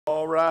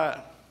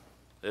right,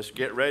 let's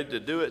get ready to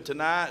do it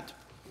tonight.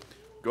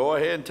 Go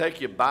ahead and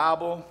take your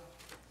Bible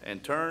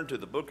and turn to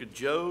the book of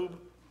Job.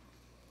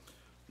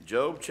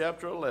 Job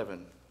chapter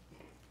 11.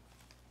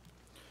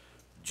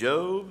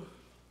 Job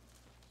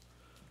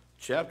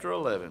chapter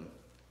 11.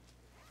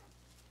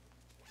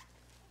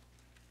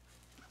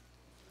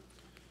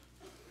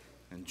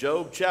 In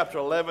Job chapter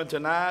 11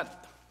 tonight,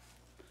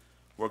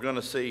 we're going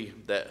to see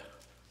that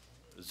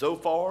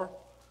Zophar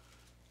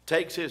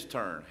takes his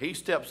turn. He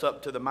steps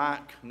up to the mic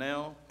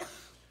now,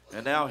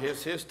 and now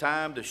it's his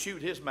time to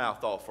shoot his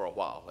mouth off for a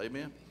while.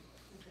 Amen.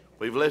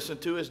 We've listened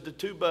to his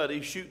two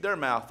buddies shoot their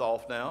mouth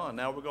off now, and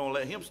now we're going to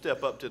let him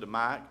step up to the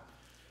mic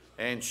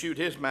and shoot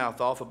his mouth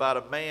off about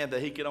a man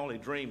that he can only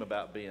dream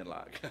about being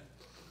like.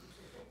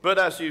 But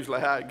that's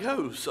usually how it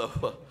goes.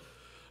 So,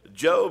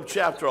 Job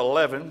chapter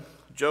 11.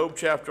 Job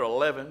chapter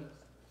 11.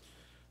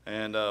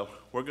 And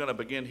we're going to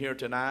begin here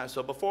tonight.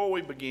 So before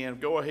we begin,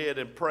 go ahead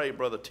and pray,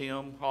 Brother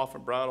Tim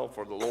Hoffenbridle,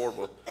 for the Lord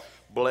will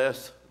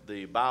bless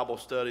the Bible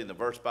study and the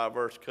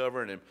verse-by-verse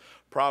covering and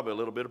probably a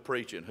little bit of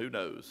preaching. Who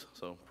knows?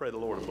 So pray the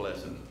Lord a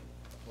blessing.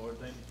 Lord,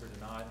 thank you for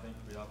tonight. Thank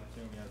you for the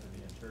opportunity we have to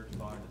be in church,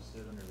 Father, to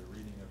sit under the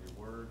reading of your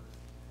word.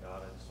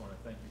 God, I just want to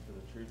thank you for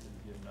the truth that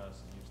you've given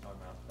us. And you was talking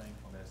about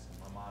thankfulness, and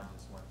my mind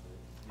just went to,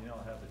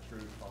 have the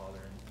truth,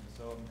 Father. And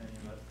so many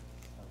of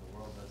the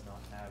world does not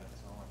have it.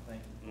 So I want to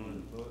thank you for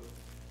the book.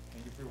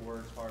 Thank you for your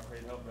words, Father.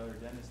 Pray to help Brother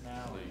Dennis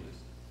now. And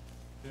just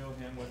fill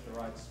him with the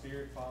right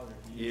spirit, Father.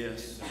 If he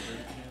is to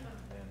preach him,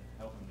 then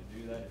help him to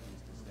do that. If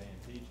he's to stay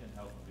and teach him,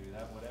 help him do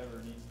that. Whatever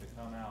needs to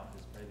come out,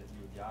 just pray that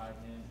you would guide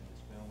him and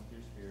just fill him with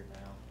your spirit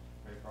now.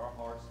 Pray for our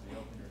hearts to be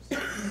open to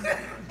receive the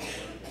word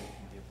that it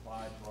can be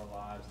applied to our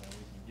lives, and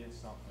we can get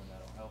something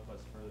that will help us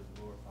further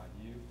glorify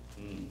you.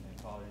 And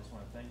Father, I just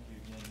want to thank you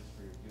again just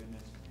for your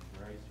goodness and your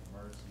grace,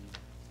 your mercy.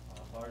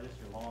 Father, just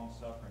your long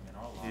suffering in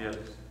our lives.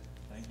 Yes.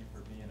 Thank you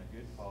for being a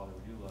good Father.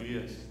 We do love you.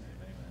 Yes.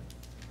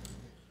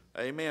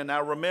 Amen. Amen.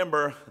 Now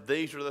remember,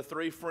 these are the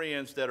three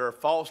friends that are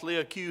falsely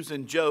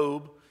accusing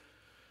Job.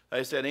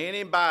 They said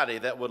anybody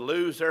that would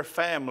lose their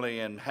family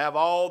and have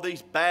all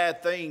these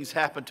bad things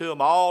happen to them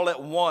all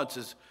at once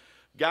has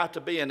got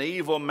to be an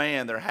evil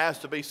man. There has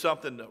to be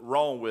something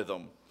wrong with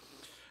them.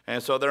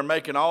 And so they're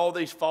making all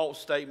these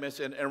false statements.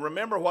 And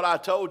remember what I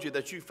told you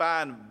that you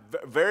find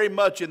very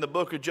much in the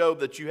book of Job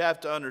that you have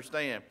to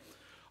understand.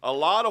 A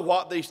lot of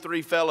what these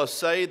three fellas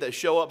say that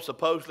show up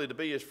supposedly to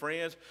be his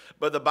friends,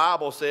 but the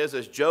Bible says,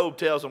 as Job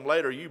tells them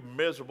later, you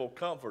miserable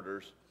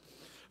comforters.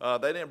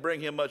 They didn't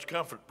bring him much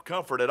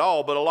comfort at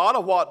all. But a lot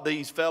of what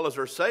these fellas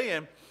are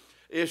saying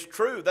is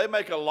true. They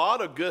make a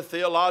lot of good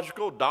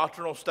theological,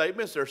 doctrinal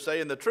statements. They're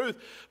saying the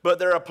truth, but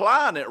they're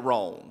applying it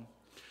wrong.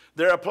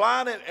 They're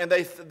applying it, and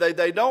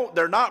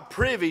they're not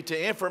privy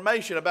to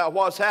information about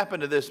what's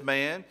happened to this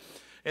man,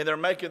 and they're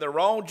making the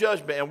wrong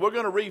judgment. And we're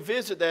going to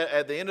revisit that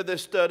at the end of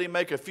this study,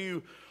 make a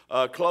few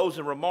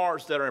closing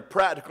remarks that are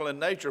practical in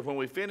nature when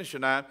we finish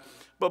tonight.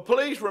 But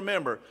please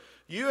remember,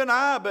 you and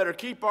I better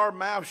keep our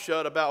mouth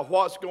shut about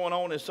what's going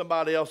on in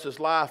somebody else's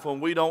life when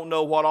we don't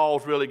know what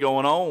all's really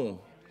going on.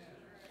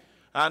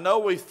 I know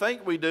we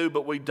think we do,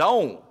 but we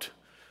don't.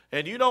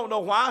 And you don't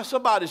know why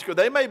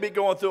they may be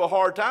going through a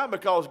hard time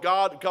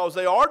because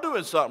they are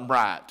doing something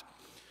right.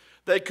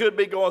 They could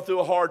be going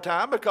through a hard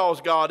time because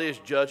God is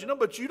judging them,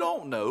 but you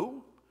don't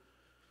know.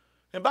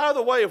 And by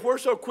the way, if we're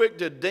so quick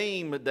to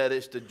deem that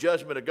it's the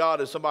judgment of God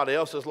in somebody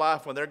else's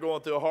life when they're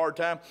going through a hard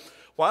time,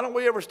 why don't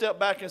we ever step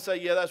back and say,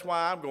 yeah, that's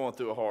why I'm going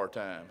through a hard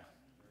time?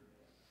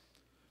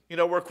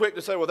 We're quick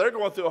to say, well, they're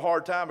going through a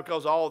hard time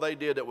because all they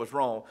did that was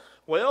wrong.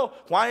 Well,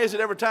 why is it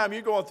every time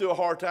you're going through a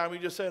hard time, you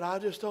just said, I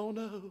just don't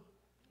know.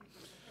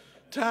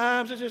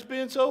 Times have just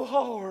been so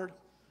hard.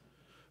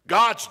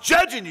 God's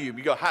judging you.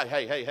 You go,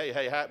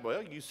 hey.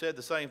 Well, you said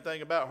the same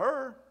thing about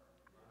her.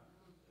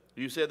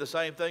 You said the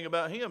same thing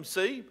about him.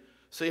 See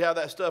how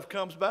that stuff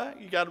comes back?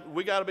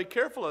 We got to be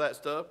careful of that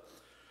stuff.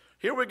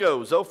 Here we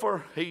go.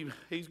 Zophar,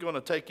 he's going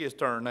to take his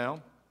turn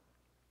now.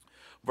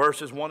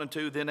 Verses 1 and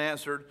 2, then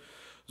answered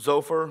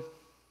Zophar,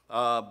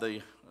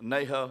 the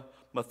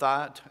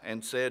Naamathite,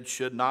 and said,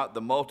 should not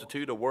the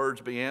multitude of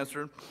words be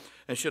answered?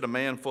 And should a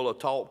man full of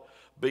talk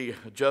be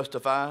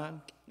justified?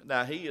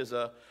 Now, he is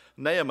a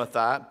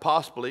Naamathite.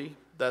 Possibly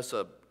that's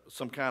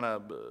some kind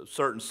of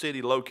certain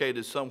city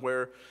located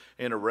somewhere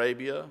in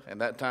Arabia in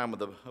that time of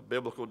the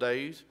biblical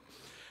days.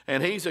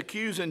 And he's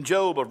accusing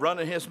Job of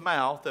running his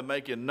mouth and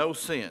making no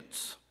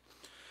sense.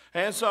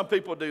 And some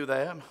people do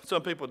that.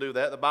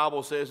 The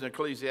Bible says in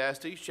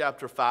Ecclesiastes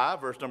chapter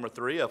 5, verse number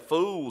 3, a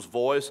fool's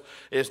voice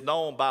is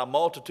known by a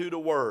multitude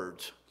of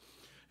words.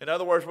 In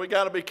other words, we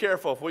got to be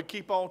careful. If we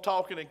keep on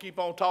talking and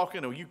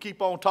you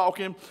keep on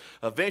talking,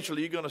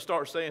 eventually you're going to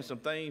start saying some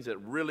things that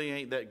really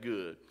ain't that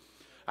good.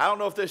 I don't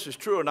know if this is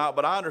true or not,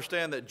 but I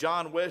understand that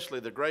John Wesley,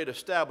 the great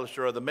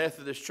establisher of the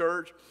Methodist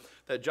Church,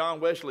 that John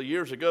Wesley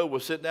years ago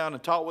would sit down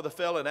and talk with a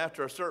fella, and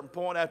after a certain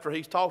point, after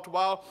he's talked a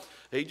while,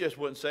 he just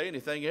wouldn't say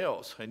anything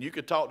else. And you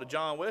could talk to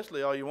John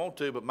Wesley all you want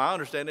to, but my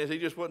understanding is he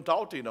just wouldn't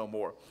talk to you no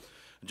more.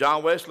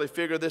 John Wesley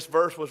figured this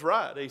verse was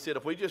right. He said,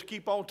 if we just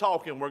keep on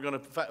talking, we're going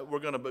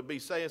to be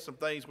saying some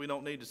things we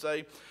don't need to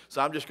say.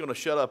 So I'm just going to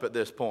shut up at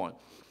this point.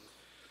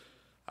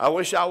 I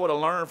wish I would have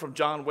learned from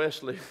John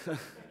Wesley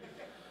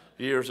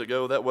years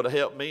ago. That would have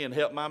helped me and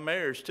helped my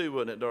marriage too,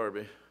 wouldn't it,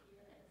 Darby?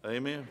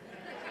 Amen.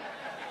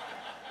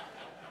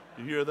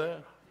 You hear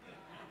that?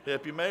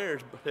 Help your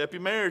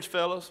marriage,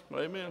 fellas.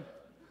 Amen.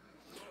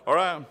 All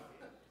right.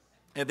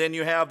 And then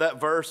you have that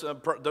verse,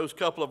 those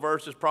couple of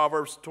verses,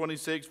 Proverbs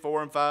 26,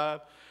 4 and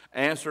 5.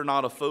 Answer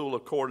not a fool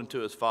according to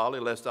his folly,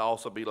 lest thou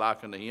also be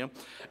like unto him.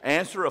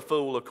 Answer a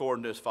fool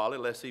according to his folly,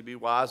 lest he be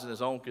wise in his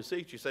own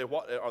conceit. You say,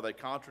 what, are they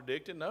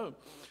contradicting? No.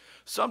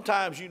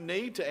 Sometimes you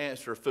need to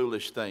answer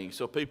foolish things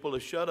so people will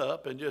shut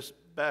up and just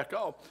back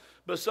off.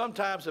 But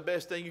sometimes the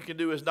best thing you can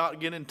do is not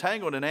get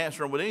entangled and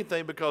answer them with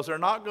anything, because they're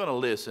not going to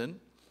listen.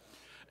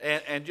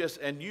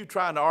 And you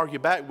trying to argue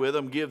back with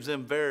them gives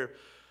them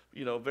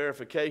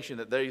verification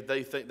that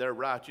they think they're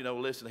right.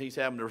 Listen, he's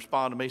having to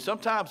respond to me.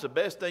 Sometimes the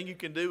best thing you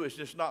can do is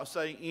just not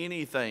say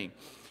anything,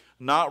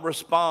 not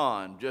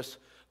respond.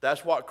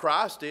 That's what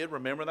Christ did.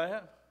 Remember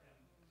that?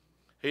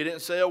 He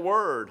didn't say a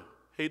word.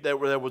 There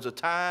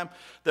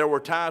were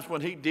times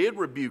when he did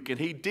rebuke and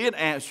he did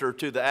answer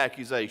to the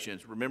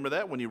accusations. Remember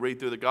that when you read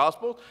through the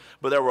Gospels?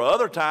 But there were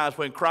other times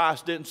when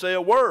Christ didn't say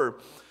a word.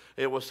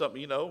 It was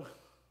something, I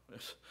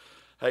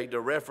hate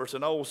to reference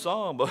an old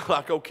song, but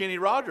like old Kenny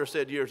Rogers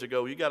said years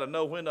ago, you got to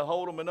know when to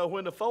hold them and know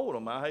when to fold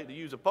them. I hate to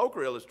use a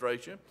poker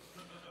illustration,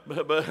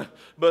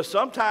 but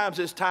sometimes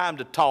it's time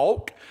to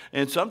talk,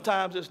 and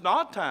sometimes it's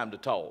not time to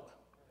talk.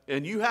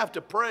 And you have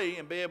to pray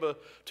and be able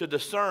to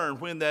discern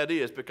when that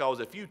is, because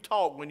if you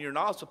talk when you're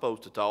not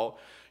supposed to talk,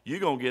 you're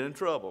going to get in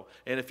trouble.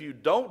 And if you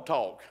don't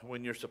talk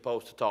when you're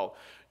supposed to talk,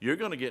 you're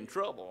going to get in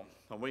trouble.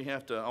 And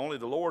only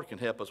the Lord can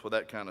help us with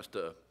that kind of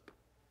stuff.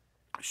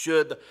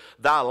 Should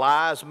thy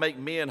lies make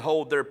men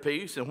hold their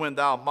peace, and when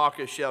thou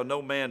mockest shall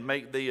no man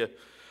make thee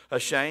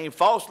ashamed?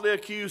 Falsely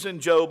accusing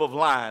Job of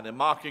lying and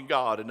mocking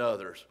God and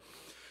others.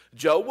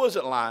 Job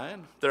wasn't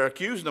lying. They're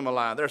accusing him of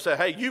lying. They're saying,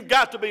 hey, you've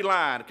got to be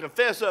lying.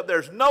 Confess up.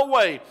 There's no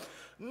way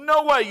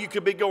you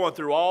could be going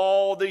through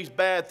all these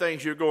bad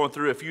things you're going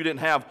through if you didn't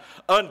have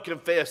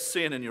unconfessed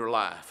sin in your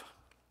life.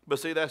 But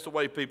see, that's the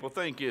way people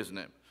think, isn't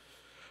it?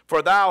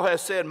 For thou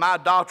hast said, my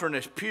doctrine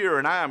is pure,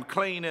 and I am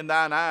clean in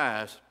thine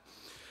eyes.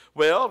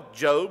 Well,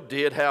 Job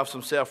did have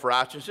some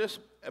self-righteousness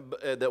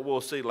that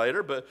we'll see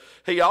later, but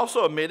he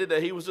also admitted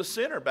that he was a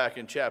sinner back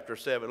in chapter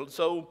 7.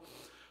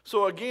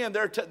 So again,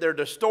 they're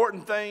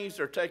distorting things.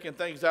 They're taking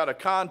things out of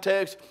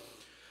context.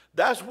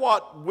 That's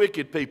what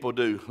wicked people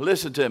do.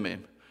 Listen to me.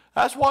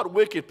 That's what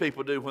wicked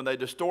people do when they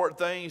distort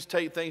things,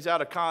 take things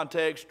out of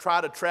context, try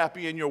to trap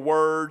you in your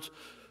words.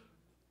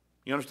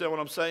 You understand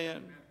what I'm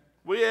saying?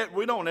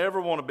 We don't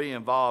ever want to be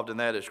involved in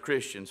that as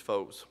Christians,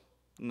 folks.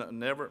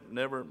 Never.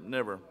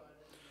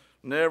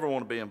 Never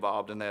want to be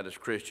involved in that as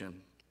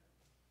Christian.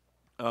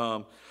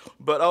 But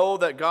oh,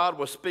 that God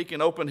was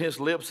speaking, open his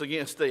lips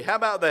against thee. How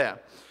about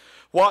that?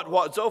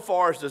 What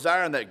Zophar is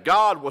desiring, that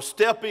God will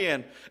step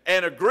in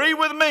and agree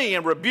with me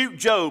and rebuke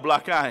Job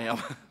like I am.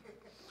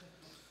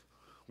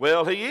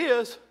 Well, he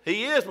is.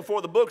 He is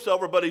before the book's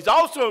over, but he's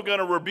also going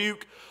to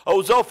rebuke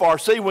Zophar.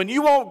 See, when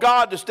you want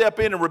God to step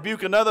in and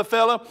rebuke another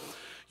fella,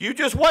 you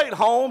just wait,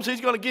 Holmes.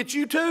 He's going to get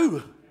you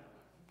too.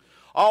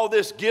 All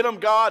this, get them,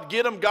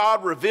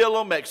 God, reveal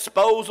them,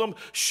 expose them,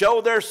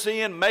 show their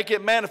sin, make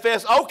it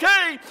manifest.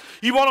 Okay,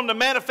 you want them to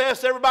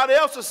manifest everybody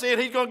else's sin,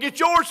 he's going to get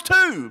yours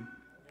too.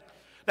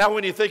 Now,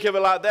 when you think of it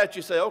like that,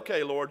 you say,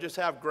 okay, Lord, just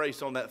have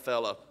grace on that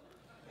fella.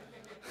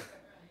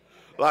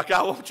 Like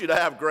I want you to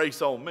have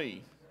grace on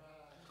me.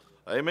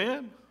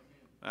 Amen?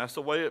 That's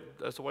the way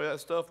that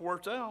stuff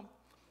works out.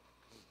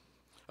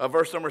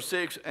 Verse number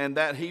 6, and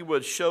that he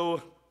would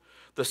show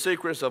the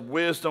secrets of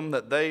wisdom,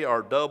 that they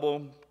are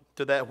double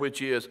to that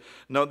which is.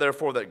 Know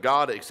therefore that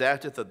God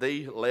exacteth of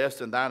thee less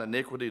than thine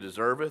iniquity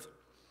deserveth.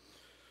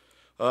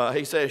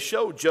 He says,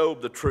 show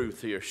Job the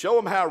truth here. Show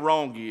him how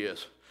wrong he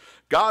is.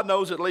 God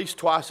knows at least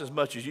twice as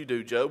much as you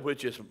do, Job,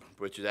 which is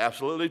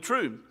absolutely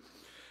true.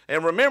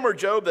 And remember,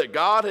 Job, that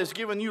God has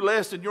given you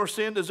less than your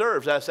sin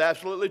deserves. That's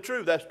absolutely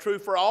true. That's true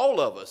for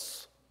all of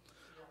us.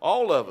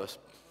 All of us.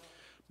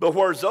 But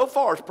where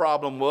Zophar's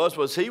problem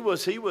was he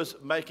was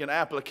making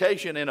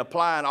application and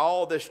applying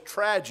all this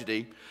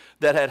tragedy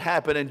that had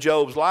happened in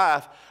Job's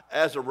life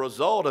as a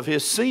result of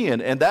his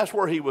sin. And that's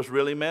where he was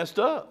really messed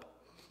up.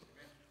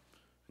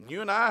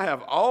 You and I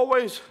have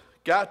always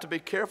got to be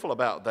careful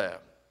about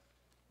that.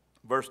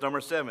 Verse number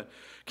 7,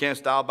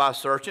 canst thou by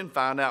searching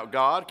find out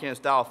God?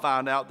 Canst thou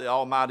find out the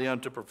Almighty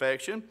unto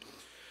perfection?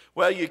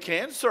 Well, you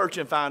can search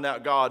and find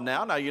out God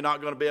now. Now, you're not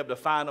going to be able to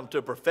find him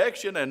to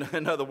perfection. And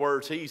in other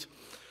words, he's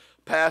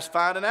past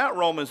finding out.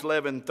 Romans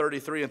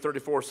 11:33 and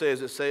 34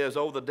 says,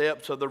 oh, the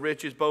depths of the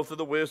riches, both of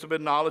the wisdom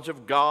and knowledge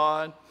of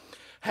God.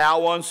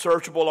 How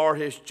unsearchable are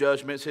his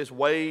judgments, his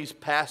ways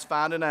past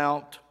finding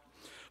out.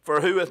 For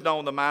who hath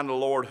known the mind of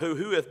the Lord?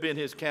 Who hath been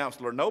his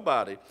counselor?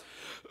 Nobody.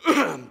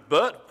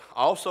 But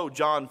also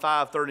John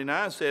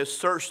 5:39 says,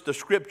 search the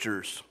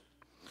scriptures,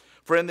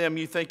 Friend, them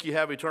you think you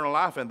have eternal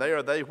life, and they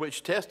are they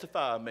which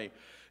testify of me.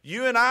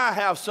 You and I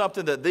have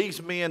something that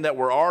these men that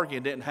were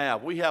arguing didn't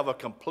have. We have a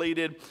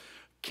completed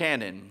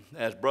canon,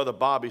 as Brother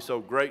Bobby so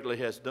greatly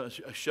has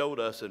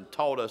showed us and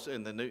taught us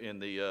in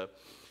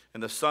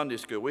the Sunday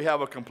school. We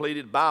have a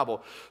completed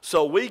Bible.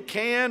 So we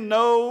can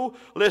know,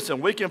 listen,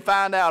 we can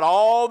find out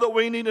all that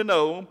we need to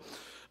know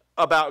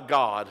about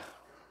God.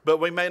 But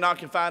we may not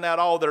can find out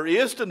all there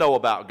is to know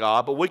about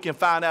God, but we can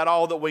find out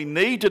all that we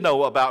need to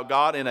know about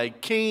God in a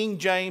King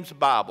James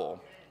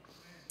Bible.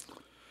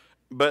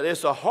 But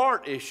it's a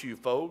heart issue,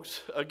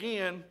 folks.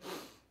 Again,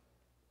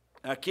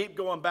 I keep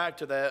going back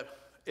to that.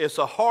 It's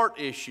a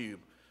heart issue.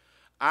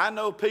 I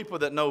know people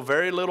that know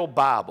very little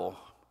Bible.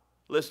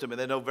 Listen to me,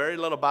 they know very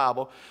little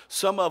Bible.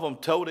 Some of them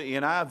told the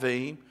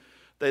NIV.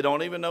 They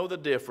don't even know the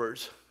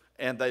difference.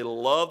 And they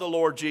love the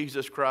Lord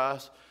Jesus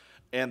Christ.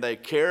 And they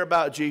care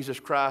about Jesus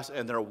Christ,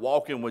 and they're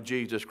walking with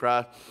Jesus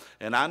Christ.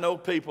 And I know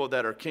people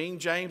that are King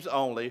James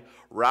only,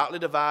 rightly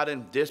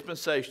dividing,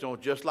 dispensational,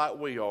 just like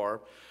we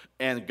are,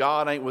 and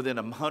God ain't within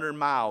 100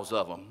 miles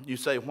of them. You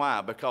say, why?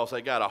 Because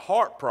they got a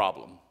heart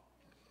problem.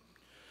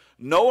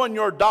 Knowing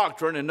your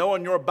doctrine and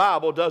knowing your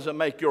Bible doesn't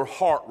make your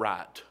heart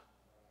right.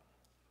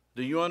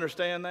 Do you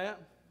understand that?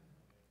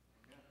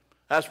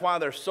 That's why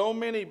there's so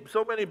many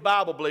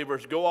Bible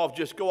believers go off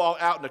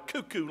out in the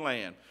cuckoo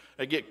land.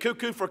 They get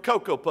cuckoo for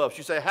Cocoa Puffs.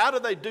 You say, how do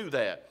they do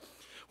that?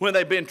 When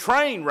they've been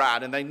trained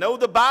right and they know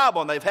the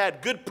Bible and they've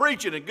had good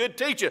preaching and good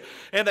teaching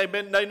and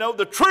they know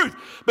the truth.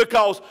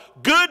 Because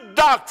good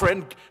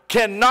doctrine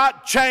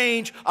cannot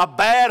change a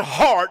bad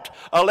heart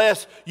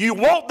unless you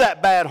want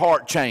that bad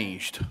heart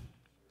changed.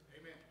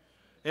 Amen.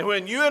 And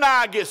when you and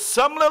I get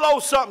some little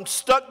old something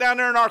stuck down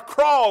there in our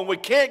craw and we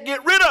can't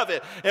get rid of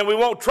it and we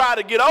won't try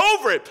to get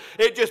over it,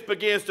 it just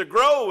begins to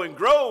grow and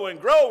grow and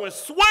grow and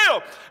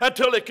swell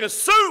until it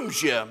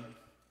consumes you.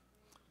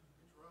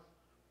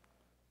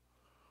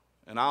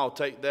 And I'll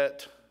take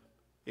that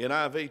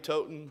NIV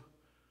toting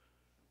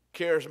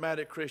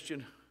charismatic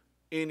Christian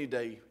any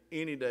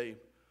day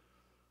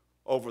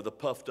over the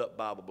puffed up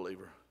Bible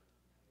believer.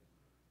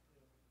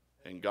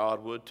 And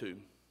God would too.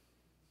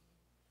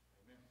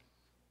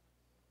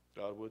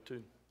 God would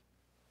too.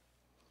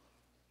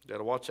 Got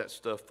to watch that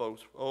stuff,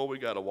 folks. Oh, we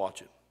got to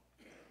watch it.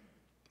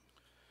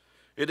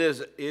 It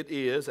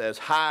is as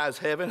high as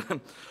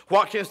heaven.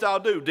 What canst thou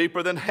do?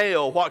 Deeper than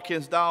hell. What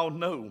canst thou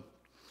know?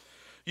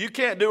 You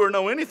can't do or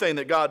know anything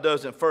that God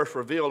doesn't first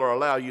reveal or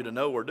allow you to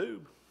know or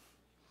do.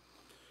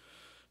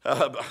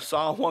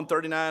 Psalm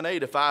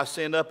 139:8, if I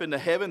ascend up into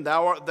heaven,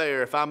 thou art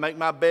there. If I make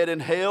my bed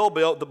in hell,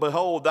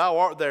 behold, thou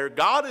art there.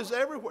 God is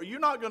everywhere. You're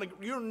not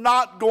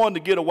going to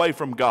get away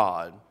from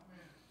God.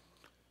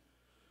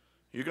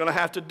 You're going to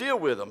have to deal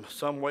with him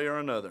some way or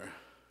another.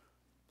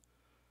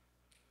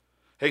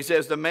 He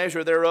says, the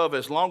measure thereof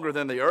is longer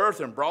than the earth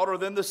and broader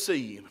than the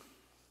sea.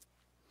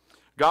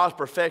 God's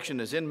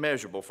perfection is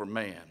immeasurable for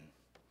man.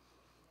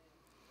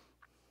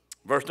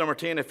 Verse number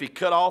 10, if he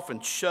cut off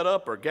and shut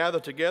up or gather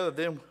together,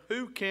 then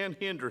who can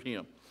hinder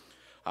him?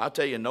 I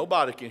tell you,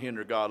 nobody can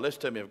hinder God.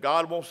 Listen to me. If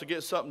God wants to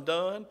get something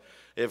done,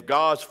 if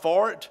God's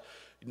for it,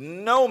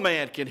 no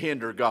man can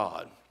hinder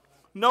God.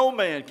 No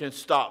man can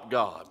stop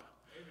God.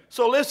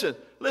 So listen,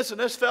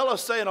 this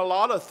fellow's saying a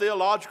lot of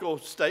theological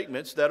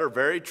statements that are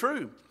very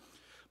true.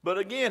 But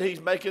again,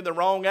 he's making the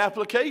wrong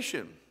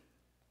application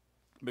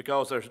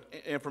because there's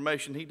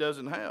information he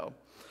doesn't have.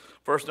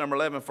 Verse number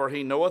 11, for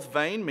he knoweth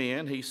vain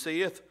men, he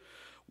seeth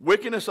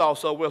wickedness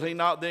also, will he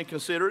not then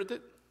consider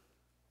it?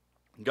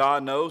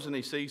 God knows and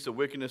he sees the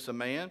wickedness of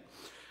man,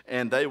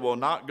 and they will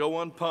not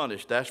go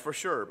unpunished. That's for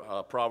sure.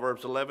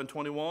 Proverbs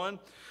 11:21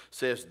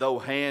 says, though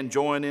hand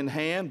join in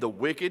hand, the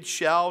wicked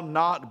shall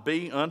not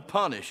be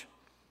unpunished.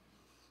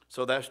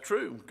 So that's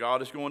true.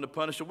 God is going to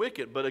punish the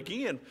wicked. But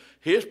again,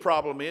 his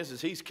problem is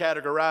he's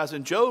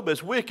categorizing Job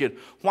as wicked.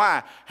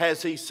 Why?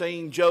 Has he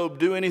seen Job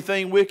do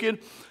anything wicked?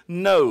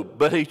 No.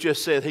 But he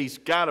just said he's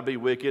got to be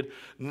wicked.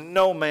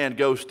 No man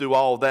goes through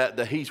all that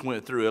he's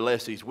went through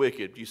unless he's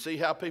wicked. You see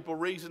how people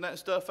reason that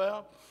stuff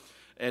out?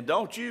 And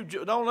don't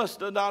let's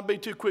not be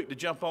too quick to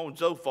jump on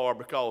Zophar,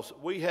 because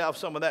we have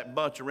some of that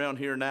bunch around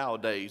here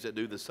nowadays that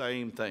do the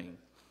same thing.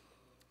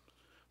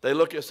 They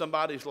look at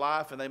somebody's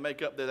life and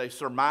they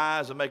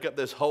surmise and make up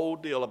this whole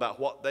deal about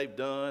what they've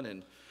done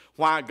and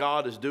why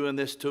God is doing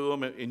this to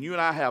them. And you and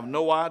I have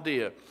no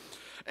idea.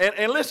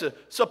 And listen,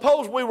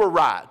 suppose we were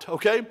right,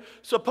 okay?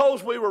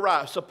 Suppose we were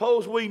right.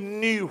 Suppose we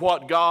knew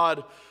what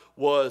God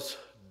was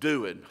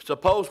doing.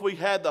 Suppose we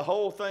had the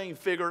whole thing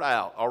figured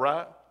out, all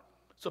right?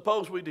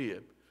 Suppose we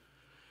did.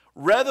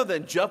 Rather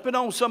than jumping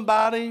on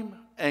somebody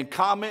and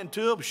commenting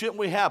to them, shouldn't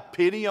we have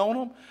pity on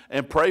them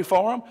and pray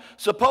for them?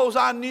 Suppose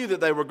I knew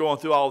that they were going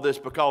through all this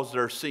because of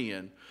their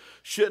sin.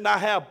 Shouldn't I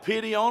have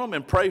pity on them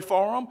and pray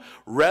for them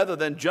rather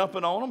than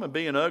jumping on them and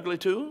being ugly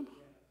to them?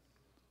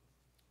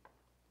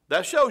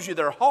 That shows you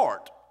their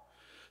heart.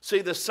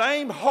 See, the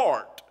same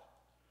heart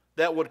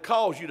that would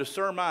cause you to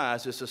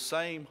surmise is the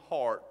same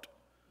heart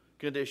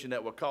condition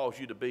that would cause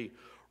you to be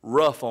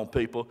rough on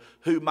people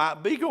who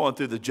might be going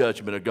through the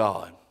judgment of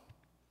God.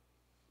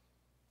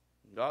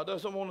 God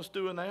doesn't want us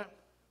doing that.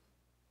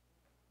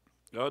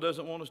 God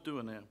doesn't want us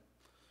doing that.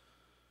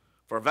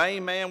 For a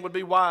vain man would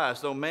be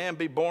wise, though man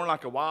be born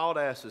like a wild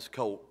ass's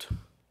colt.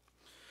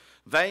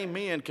 Vain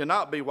men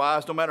cannot be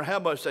wise no matter how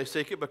much they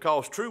seek it,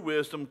 because true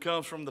wisdom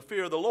comes from the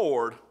fear of the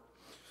Lord.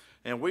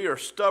 And we are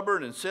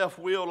stubborn and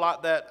self-willed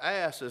like that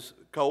ass's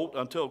colt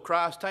until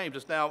Christ tames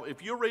us. Now,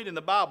 if you're reading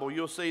the Bible,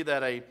 you'll see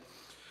that a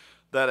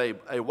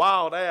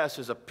wild ass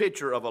is a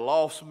picture of a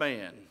lost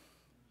man.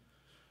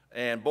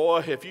 And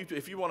boy,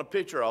 if you want to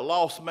picture a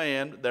lost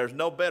man, there's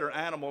no better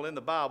animal in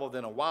the Bible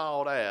than a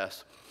wild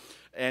ass.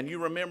 And you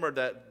remember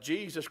that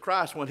Jesus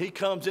Christ, when he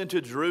comes into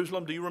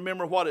Jerusalem, do you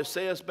remember what it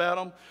says about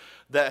him?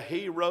 That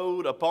he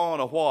rode upon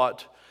a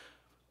what?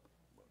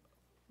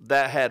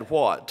 That had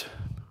what?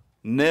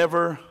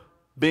 Never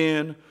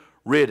been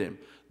ridden.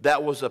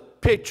 That was a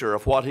picture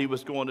of what he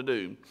was going to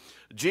do.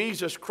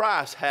 Jesus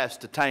Christ has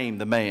to tame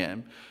the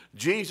man.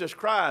 Jesus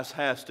Christ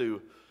has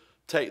to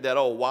take that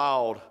old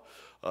wild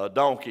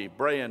donkey,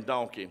 braying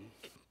donkey.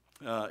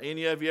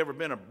 Any of you ever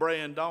been a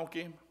braying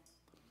donkey?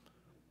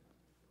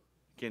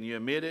 Can you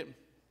admit it?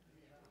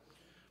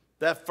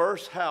 That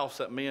first house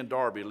that me and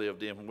Darby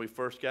lived in when we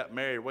first got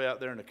married way out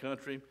there in the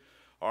country,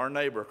 our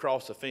neighbor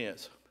across the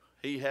fence,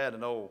 he had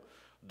an old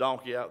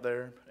donkey out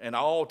there. And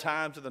all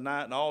times of the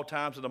night and all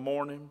times of the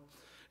morning,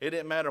 it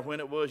didn't matter when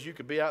it was. You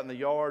could be out in the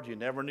yard. You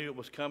never knew it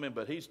was coming.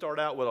 But he'd start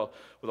out with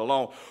a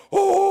long,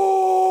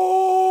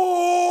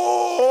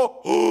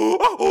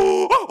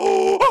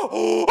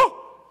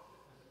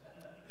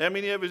 How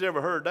many of you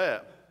ever heard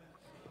that?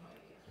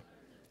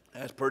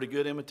 That's pretty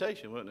good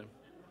imitation, wasn't it?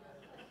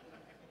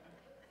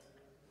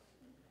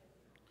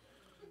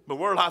 But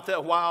we're like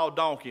that wild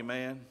donkey,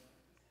 man.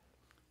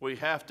 We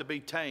have to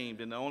be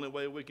tamed, and the only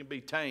way we can be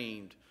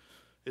tamed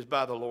is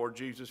by the Lord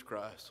Jesus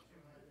Christ.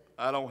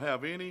 I don't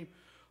have any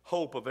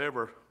hope of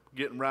ever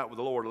getting right with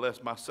the Lord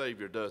unless my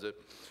Savior does it.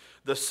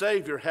 The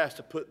Savior has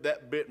to put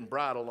that bit and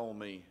bridle on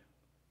me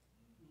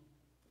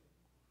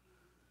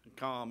and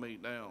calm me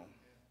down.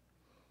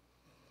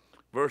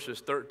 Verses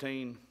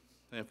 13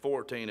 and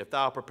 14, if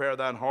thou prepare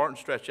thine heart and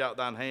stretch out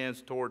thine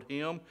hands toward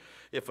him,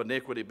 if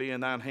iniquity be in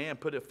thine hand,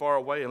 put it far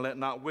away, and let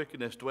not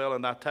wickedness dwell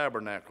in thy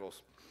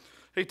tabernacles.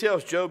 He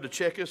tells Job to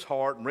check his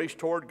heart and reach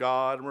toward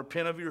God and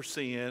repent of your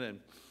sin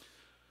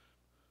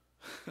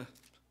and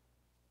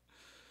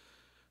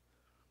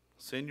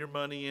send your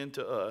money in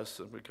to us,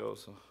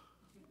 because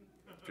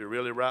if you're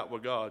really right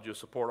with God, you'll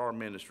support our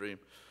ministry,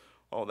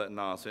 all that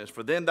nonsense.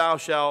 For then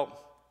shalt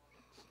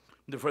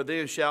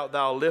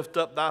thou lift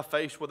up thy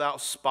face without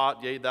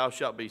spot, yea, thou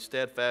shalt be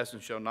steadfast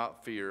and shall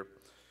not fear.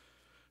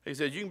 He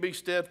says you can be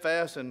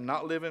steadfast and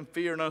not live in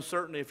fear and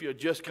uncertainty if you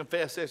just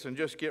confess this and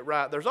just get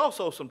right. There's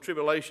also some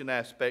tribulation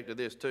aspect of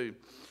this too,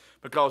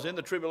 because in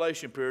the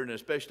tribulation period, and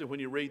especially when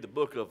you read the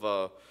book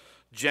of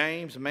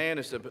James, man,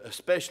 it's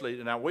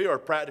especially, now we are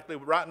practically,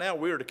 right now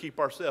we are to keep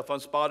ourselves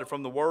unspotted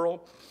from the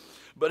world,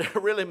 but it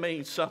really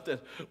means something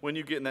when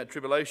you get in that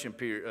tribulation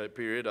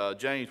period.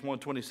 James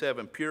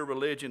 1:27, pure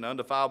religion,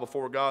 undefiled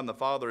before God and the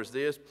Father is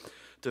this,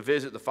 to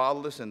visit the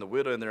fatherless and the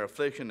widow in their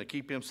affliction, to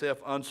keep himself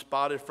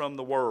unspotted from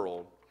the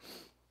world.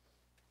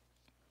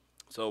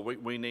 So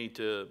we need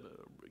to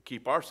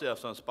keep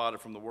ourselves unspotted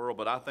from the world,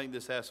 but I think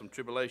this has some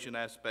tribulation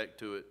aspect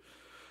to it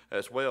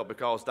as well,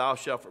 because thou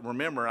shalt,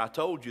 remember I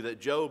told you that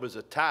Job is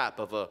a type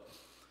of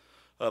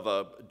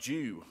a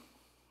Jew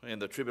in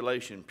the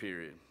tribulation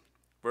period.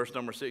 Verse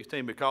number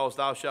 16, because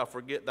thou shalt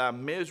forget thy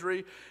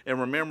misery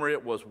and remember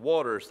it was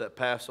waters that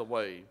pass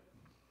away.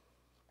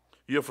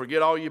 You'll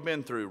forget all you've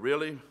been through,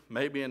 really,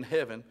 maybe in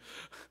heaven.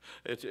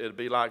 It'd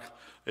be like,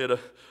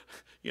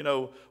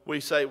 we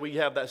say, we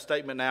have that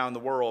statement now in the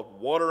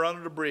world, water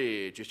under the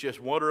bridge. It's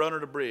just water under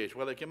the bridge.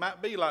 Well, it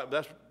might be like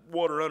that's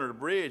water under the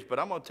bridge, but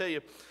I'm going to tell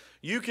you,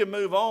 you can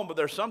move on, but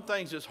there's some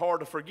things that's hard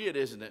to forget,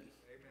 isn't it?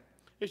 Amen.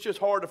 It's just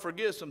hard to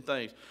forget some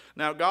things.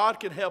 Now, God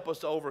can help us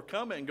to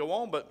overcome it and go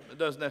on, but it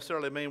doesn't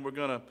necessarily mean we're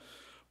going to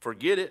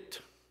forget it.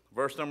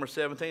 Verse number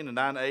 17, and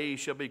thine age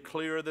shall be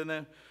clearer than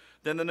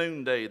the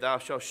noonday. Thou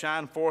shalt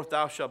shine forth,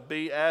 thou shalt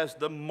be as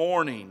the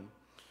morning.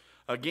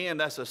 Again,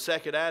 that's a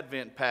second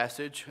Advent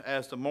passage,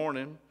 as the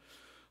morning.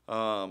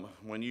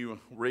 When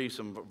you read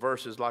some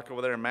verses like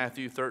over there in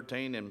Matthew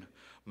 13 and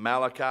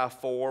Malachi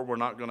 4, we're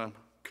not going to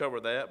cover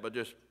that,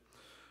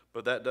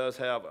 but that does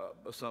have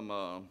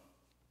some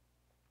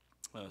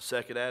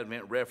second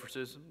Advent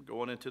references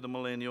going into the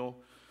millennial.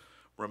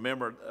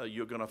 Remember,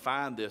 you're going to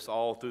find this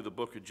all through the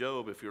book of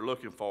Job if you're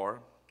looking for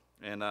it.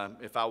 And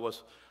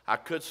I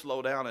could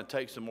slow down and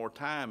take some more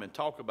time and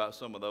talk about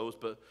some of those,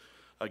 but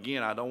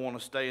again, I don't want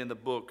to stay in the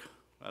book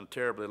a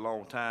terribly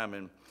long time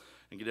and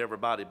get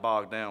everybody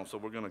bogged down. So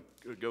we're going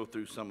to go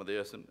through some of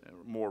this and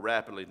more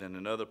rapidly than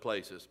in other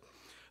places.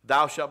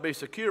 Thou shalt be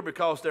secure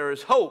because there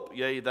is hope.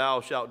 Yea,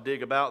 thou shalt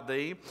dig about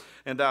thee,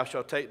 and thou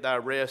shalt take thy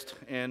rest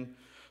in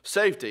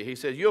safety. He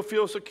says you'll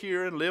feel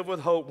secure and live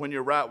with hope when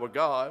you're right with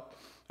God.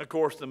 Of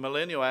course, the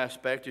millennial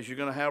aspect is you're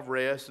going to have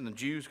rest, and the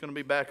Jews going to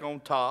be back on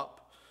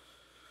top.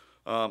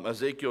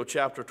 Ezekiel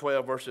chapter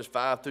 12, verses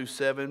 5 through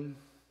 7.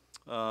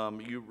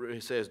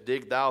 It says,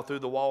 dig thou through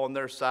the wall in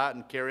their sight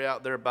and carry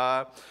out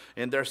thereby.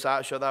 In their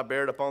sight shalt thou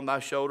bear it upon thy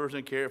shoulders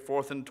and carry it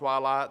forth in the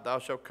twilight. Thou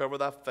shalt cover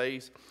thy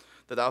face,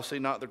 that thou see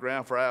not the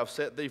ground, for I have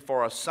set thee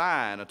for a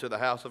sign unto the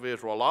house of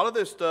Israel. A lot of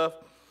this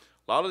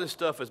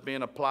stuff is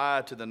being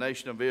applied to the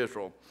nation of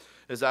Israel.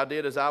 As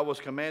I was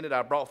commanded,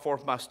 I brought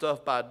forth my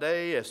stuff by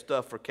day as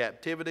stuff for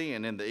captivity,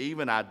 and in the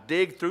even I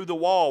digged through the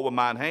wall with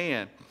mine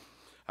hand.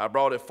 I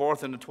brought it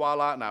forth in the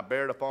twilight, and I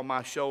bare it upon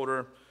my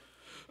shoulder,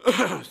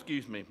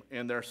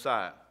 in their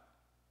sight.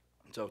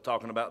 So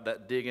talking about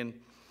that digging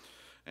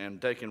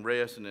and taking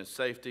rest and in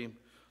safety.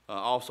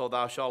 Also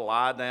thou shalt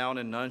lie down,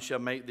 and none shall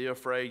make thee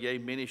afraid. Yea,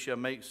 many shall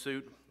make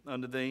suit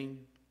unto thee.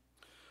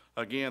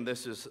 Again,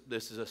 this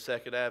is a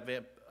second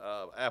Advent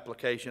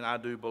application, I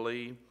do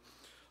believe,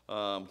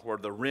 where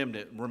the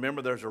remnant,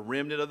 remember there's a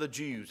remnant of the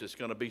Jews that's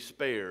going to be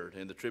spared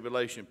in the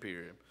tribulation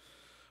period.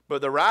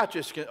 But the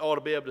righteous ought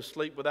to be able to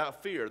sleep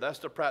without fear. That's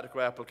the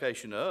practical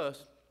application to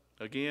us.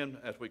 Again,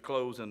 as we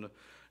close in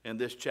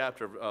this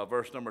chapter,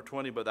 verse number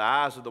 20, but the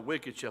eyes of the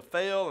wicked shall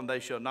fail, and they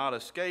shall not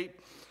escape,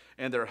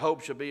 and their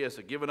hope shall be as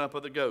the giving up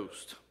of the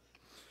ghost.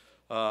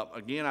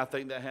 Again, I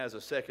think that has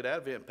a second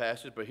Advent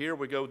passage, but here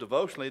we go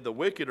devotionally. The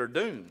wicked are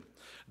doomed.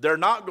 They're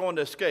not going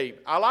to escape.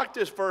 I like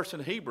this verse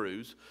in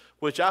Hebrews,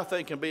 which I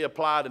think can be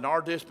applied in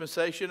our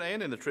dispensation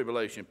and in the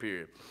tribulation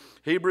period.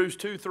 Hebrews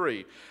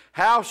 2:3.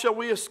 How shall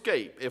we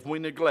escape if we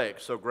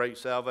neglect so great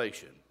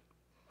salvation,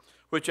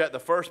 which at the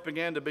first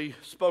began to be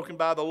spoken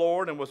by the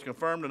Lord and was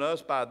confirmed in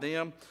us by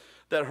them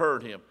that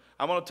heard him?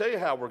 I'm going to tell you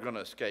how we're going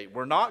to escape.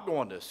 We're not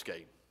going to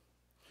escape.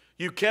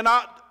 You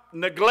cannot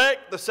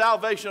neglect the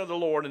salvation of the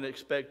Lord and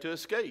expect to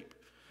escape.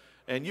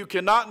 And you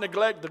cannot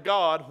neglect the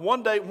God.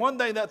 One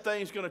day that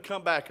thing's going to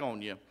come back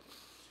on you.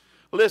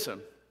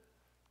 Listen,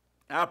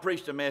 I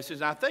preached a message,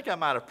 and I think I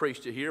might have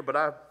preached it here, but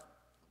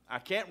I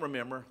can't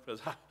remember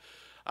because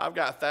I've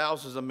got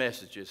thousands of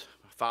messages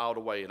filed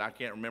away, and I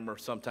can't remember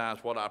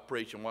sometimes what I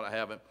preach and what I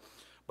haven't.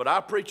 But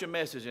I preach a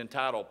message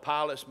entitled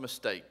Pilate's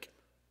Mistake.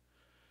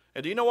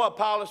 And do you know what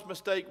Pilate's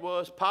mistake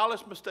was?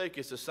 Pilate's mistake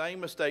is the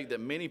same mistake that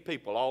many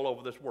people all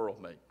over this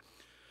world make.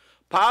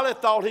 Pilate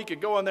thought he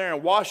could go in there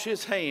and wash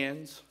his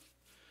hands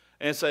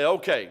and say,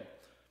 okay,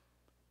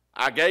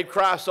 I gave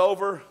Christ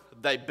over.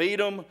 They beat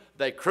him.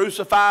 They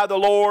crucified the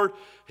Lord.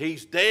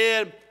 He's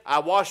dead. I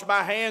washed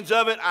my hands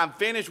of it. I'm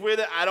finished with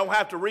it. I don't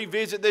have to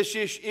revisit this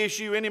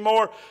issue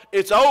anymore.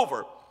 It's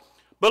over.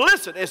 But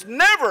listen, it's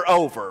never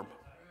over.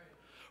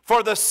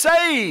 For the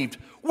saved,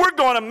 we're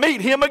going to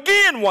meet him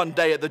again one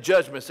day at the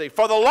judgment seat.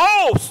 For the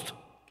lost,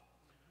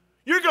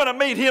 you're going to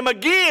meet him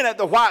again at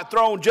the white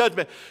throne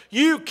judgment.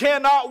 You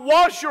cannot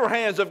wash your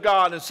hands of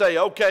God and say,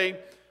 okay,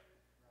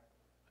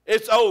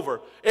 it's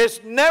over.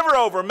 It's never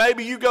over.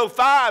 Maybe you go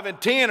 5 and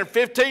 10 or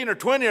 15 or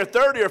 20 or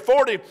 30 or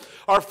 40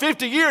 or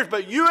 50 years,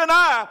 but you and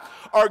I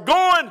are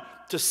going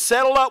to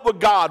settle up with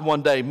God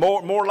one day.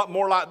 More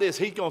like this.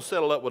 He's going to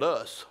settle up with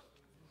us.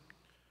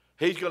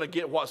 He's going to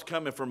get what's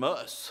coming from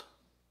us.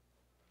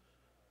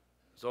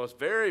 So it's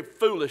very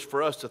foolish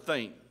for us to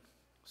think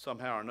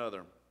somehow or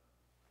another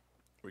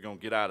we're going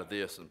to get out of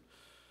this and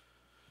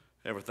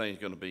everything's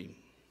going to be,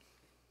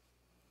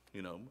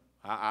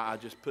 I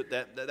just put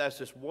that's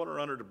just water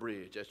under the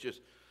bridge. That's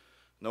just,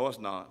 no, it's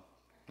not.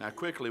 Now,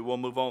 quickly, we'll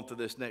move on to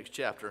this next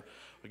chapter.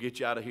 We'll get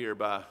you out of here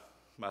by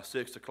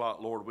 6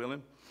 o'clock, Lord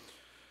willing.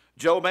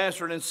 Job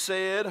answered and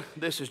said,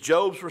 this is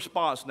Job's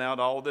response now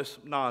to all this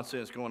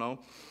nonsense going on.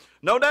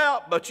 No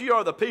doubt, but ye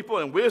are the people,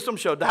 and wisdom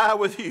shall die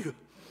with you.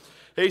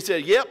 He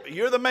said, yep,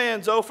 you're the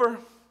man, Zophar.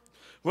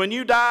 When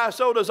you die,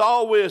 so does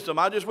all wisdom.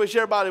 I just wish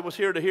everybody was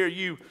here to hear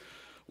you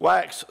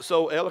wax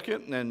so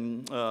eloquent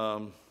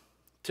and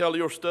tell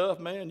your stuff,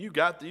 man. You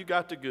got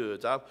the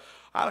goods.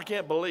 I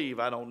can't believe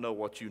I don't know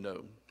what you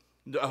know.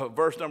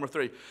 Verse number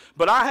 3.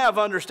 But I have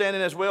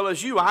understanding as well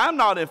as you. I am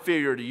not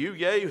inferior to you.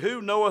 Yea,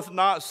 who knoweth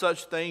not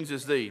such things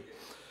as thee?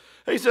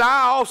 He said,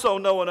 I also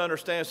know and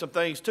understand some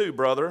things too,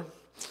 brother.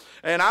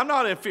 And I'm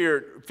not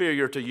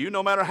inferior to you,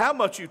 no matter how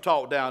much you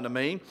talk down to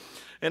me.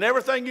 And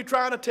everything you're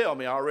trying to tell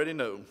me, I already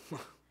know.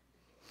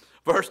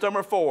 Verse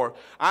number 4.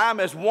 I am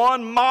as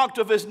one mocked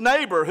of his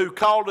neighbor who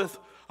calleth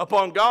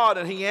upon God,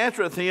 and he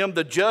answereth him,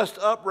 the just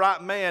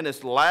upright man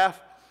is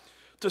laughed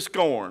to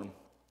scorn.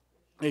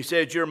 He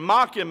said, you're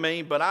mocking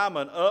me, but I'm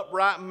an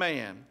upright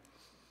man.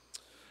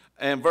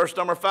 And verse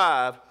number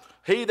 5.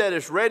 He that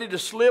is ready to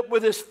slip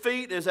with his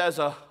feet is as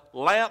a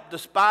lamp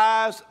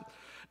despised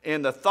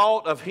in the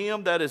thought of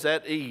him that is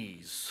at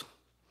ease.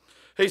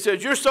 He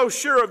says, you're so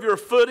sure of your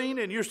footing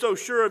and you're so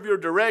sure of your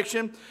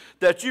direction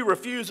that you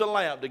refuse a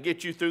lamp to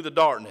get you through the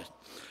darkness.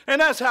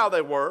 And that's how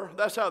they were.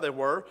 That's how they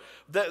were.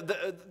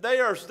 They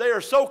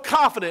are so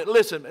confident.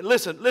 Listen.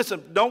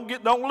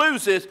 Don't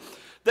lose this.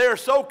 They are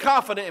so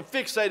confident and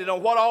fixated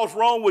on what all's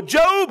wrong with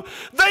Job,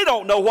 they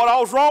don't know what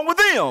all's wrong with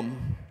them.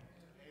 Amen.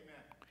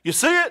 You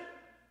see it?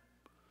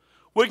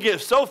 We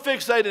get so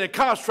fixated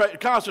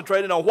and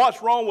concentrated on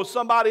what's wrong with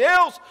somebody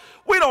else,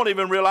 we don't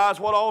even realize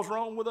what all's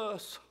wrong with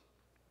us.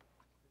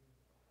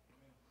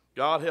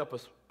 God help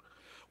us.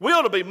 We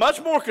ought to be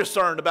much more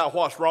concerned about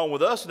what's wrong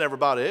with us than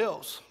everybody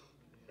else.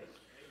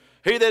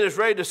 He that is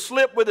ready to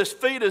slip with his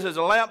feet is as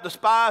a lamp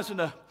despised, and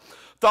the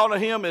thought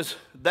of him is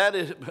that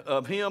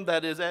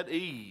is at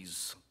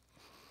ease.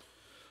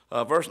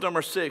 Verse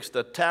number 6,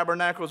 the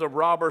tabernacles of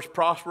robbers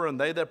prosper, and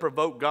they that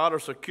provoke God are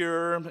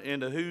secure,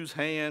 into whose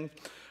hand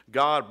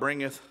God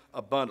bringeth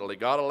abundantly.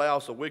 God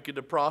allows the wicked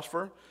to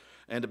prosper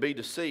and to be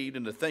deceived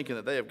into thinking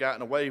that they have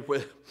gotten away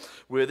with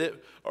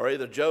it. Or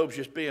either Job's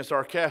just being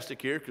sarcastic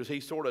here because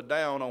he's sort of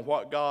down on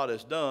what God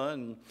has done.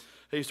 And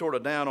he's sort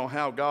of down on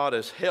how God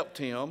has helped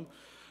him.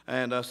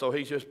 And so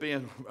he's just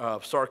being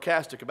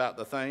sarcastic about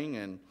the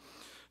thing.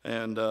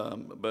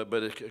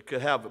 But it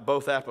could have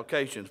both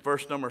applications.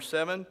 Verse number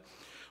 7.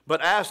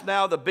 But ask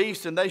now the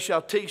beasts, and they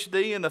shall teach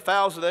thee, and the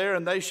fowls of the air,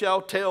 and they shall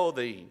tell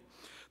thee.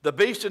 The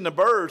beasts and the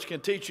birds can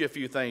teach you a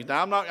few things.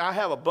 Now, I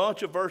have a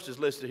bunch of verses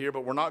listed here,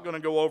 but we're not going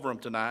to go over them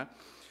tonight.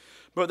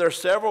 But there are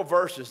several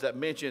verses that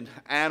mention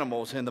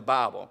animals in the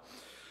Bible.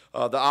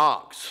 The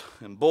ox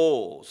and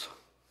bulls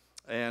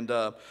and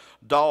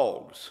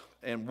dogs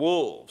and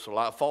wolves, a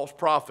lot of false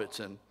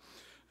prophets.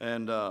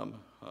 And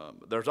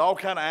there's all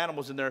kind of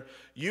animals in there.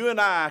 You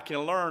and I can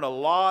learn a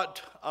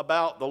lot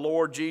about the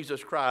Lord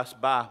Jesus Christ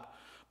by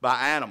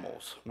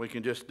animals. We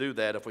can just do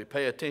that if we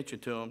pay attention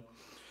to them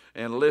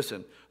and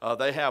listen.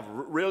 They have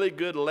really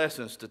good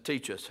lessons to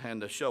teach us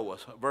and to show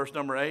us. Verse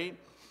number 8,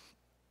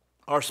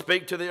 or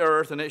speak to the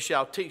earth, and it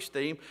shall teach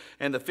thee,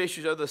 and the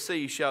fishes of the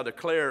sea shall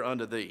declare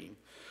unto thee.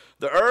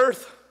 The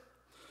earth,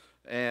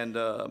 and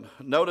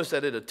notice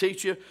that it'll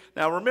teach you.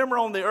 Now remember,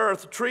 on the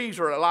earth, trees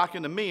are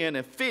likened to men,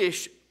 and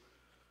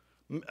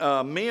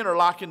men are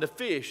likened to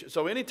fish.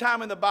 So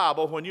anytime in the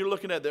Bible, when you're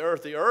looking at the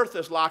earth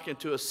is likened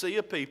to a sea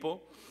of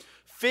people.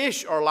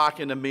 Fish are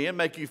likened to men,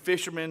 make you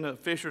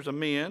fishers of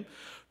men.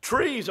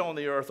 Trees on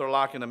the earth are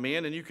likened to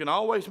men, and you can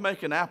always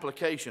make an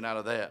application out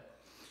of that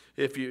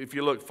if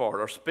you look for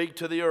it. Or speak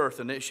to the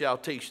earth, and it shall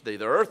teach thee.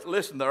 The earth,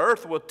 listen, the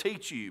earth will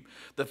teach you.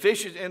 The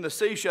fishes in the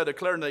sea shall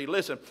declare unto thee.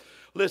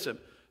 Listen.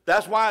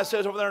 That's why it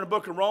says over there in the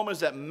book of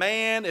Romans that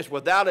man is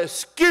without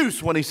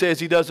excuse when he says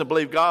he doesn't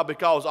believe God,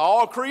 because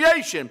all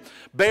creation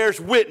bears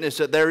witness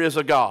that there is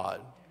a God.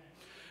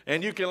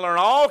 And you can learn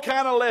all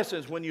kind of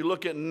lessons when you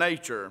look at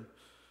nature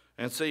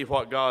and see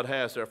what God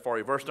has there for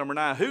you. Verse number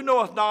 9, who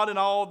knoweth not in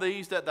all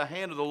these that the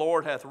hand of the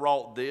Lord hath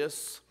wrought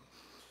this?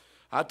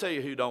 I tell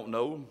you who don't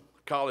know.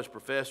 College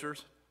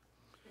professors,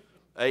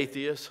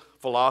 atheists,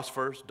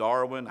 philosophers,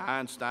 Darwin,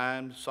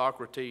 Einstein,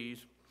 Socrates,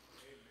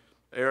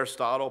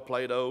 Aristotle,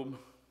 Plato,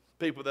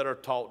 people that are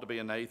taught to be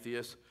an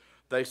atheist.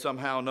 They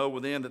somehow know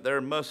within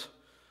that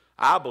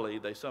I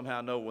believe they somehow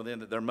know within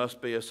that there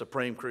must be a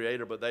supreme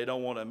creator, but they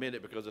don't want to admit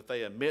it, because if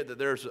they admit that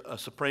there's a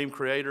supreme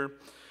creator,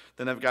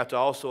 then they've got to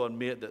also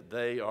admit that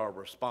they are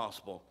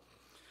responsible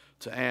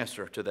to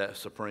answer to that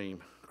supreme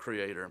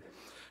creator.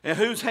 In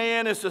whose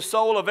hand is the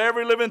soul of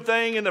every living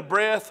thing and the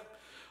breath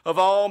of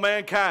all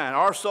mankind.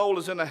 Our soul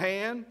is in the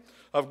hand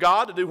of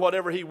God to do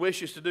whatever he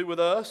wishes to do with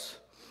us.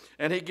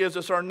 And he gives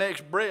us our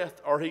next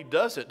breath, or he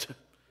doesn't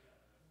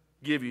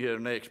give you your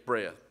next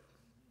breath.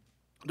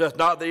 Does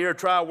not the ear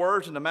try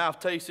words and the mouth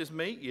taste his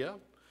meat? Yeah.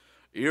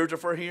 Ears are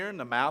for hearing,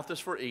 the mouth is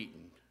for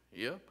eating.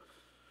 Yeah.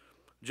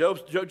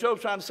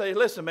 Job's trying to say,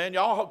 listen, man,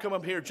 y'all come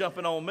up here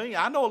jumping on me.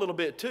 I know a little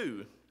bit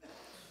too.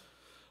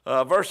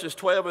 Verses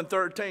 12 and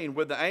 13.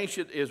 With the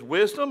ancient is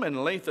wisdom,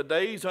 and length of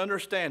days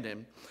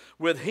understanding.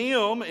 With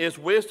him is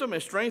wisdom,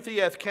 and strength he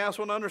hath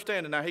counsel and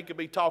understanding. Now he could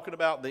be talking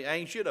about the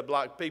ancient, of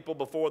like people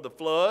before the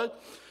flood,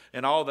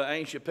 and all the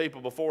ancient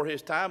people before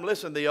his time.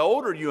 Listen, the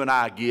older you and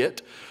I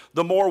get,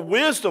 the more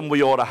wisdom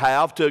we ought to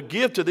have to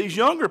give to these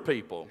younger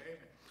people.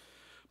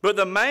 But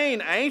the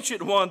main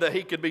ancient one that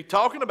he could be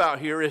talking about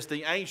here is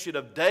the Ancient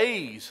of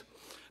Days.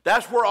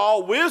 That's where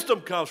all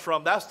wisdom comes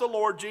from. That's the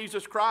Lord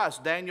Jesus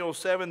Christ. Daniel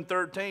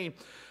 7:13.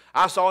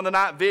 I saw in the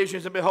night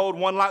visions, and behold,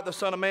 one like the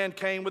Son of Man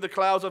came with the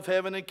clouds of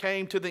heaven, and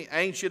came to the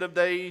Ancient of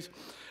Days,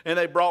 and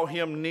they brought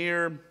him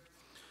near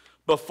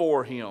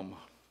before him.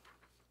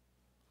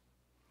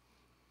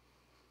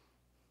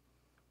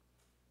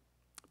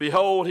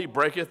 Behold, he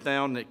breaketh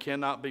down, and it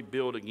cannot be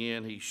built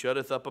again. He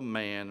shutteth up a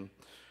man,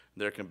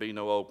 there can be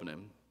no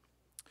opening.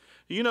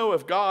 You know,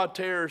 if God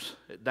tears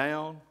it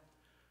down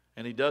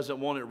and he doesn't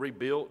want it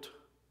rebuilt,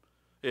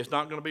 it's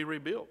not going to be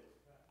rebuilt.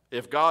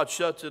 If God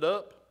shuts it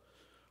up,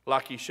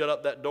 like he shut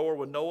up that door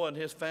with Noah and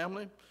his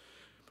family,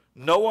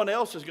 no one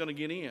else is going to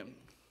get in.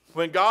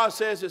 When God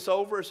says it's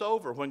over, it's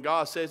over. When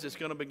God says it's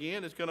going to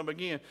begin, it's going to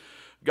begin.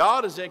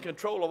 God is in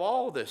control of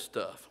all this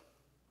stuff.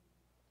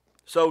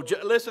 So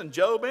listen,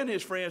 Job and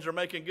his friends are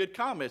making good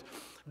comments.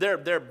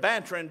 They're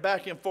bantering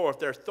back and forth.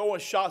 They're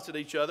throwing shots at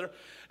each other.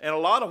 And a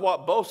lot of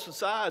what both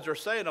sides are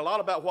saying, a lot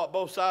about what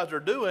both sides are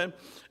doing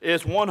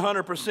is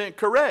 100%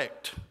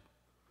 correct.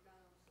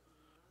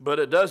 But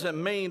it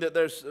doesn't mean that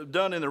they're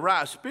done in the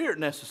right spirit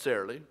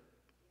necessarily.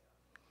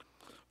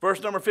 Verse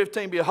number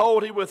 15,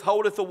 behold, he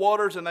withholdeth the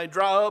waters, and they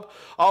dry up.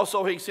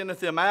 Also he sendeth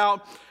them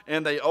out,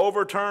 and they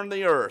overturn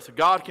the earth.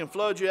 God can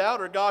flood you out,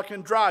 or God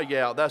can dry you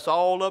out. That's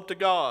all up to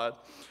God.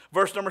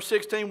 Verse number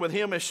 16, with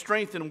him is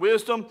strength and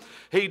wisdom.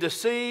 He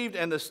deceived,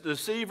 and the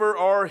deceiver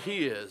are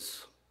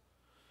his.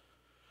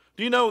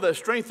 Do you know that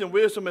strength and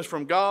wisdom is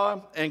from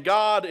God, and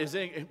God is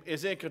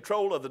in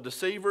control of the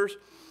deceivers,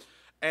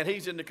 and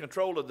he's in the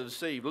control of the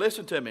deceived?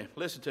 Listen to me,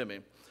 listen to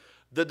me.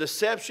 The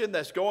deception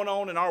that's going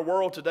on in our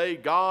world today,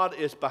 God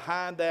is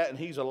behind that, and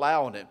he's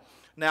allowing it.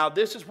 Now,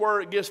 this is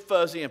where it gets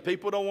fuzzy, and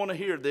people don't want to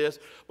hear this,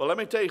 but let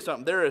me tell you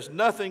something. There is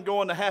nothing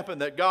going to happen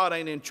that God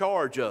ain't in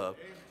charge of.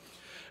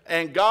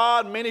 And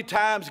God many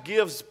times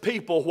gives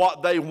people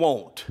what they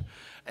want.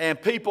 And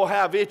people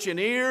have itching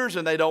ears,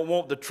 and they don't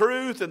want the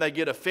truth, and they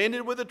get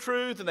offended with the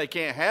truth, and they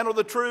can't handle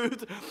the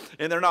truth,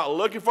 and they're not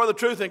looking for the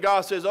truth. And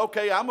God says,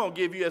 okay, I'm going to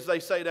give you, as they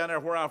say down there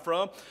where I'm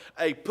from,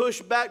 a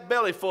pushback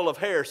belly full of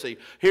heresy.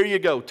 Here you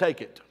go, take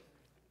it.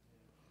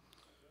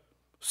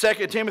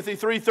 2 Timothy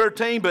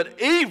 3:13, but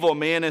evil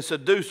men and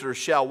seducers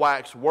shall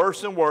wax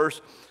worse and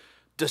worse,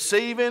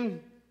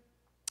 deceiving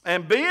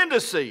and being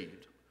deceived.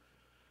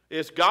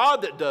 It's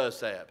God that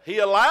does that. He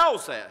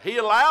allows that. He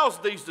allows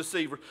these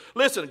deceivers.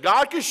 Listen,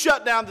 God can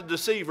shut down the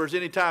deceivers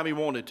anytime he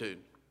wanted to.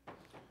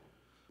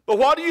 But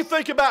what do you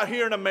think about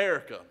here in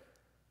America?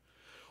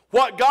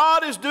 What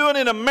God is doing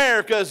in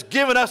America is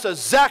giving us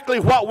exactly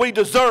what we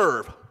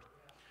deserve.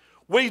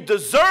 We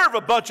deserve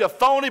a bunch of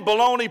phony,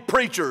 baloney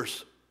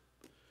preachers.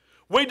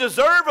 We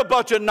deserve a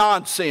bunch of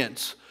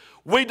nonsense.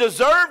 We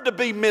deserve to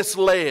be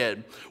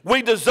misled.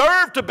 We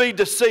deserve to be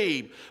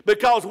deceived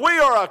because we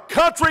are a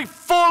country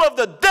full of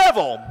the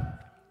devil.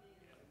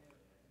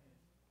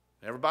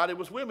 Everybody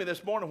was with me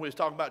this morning when we was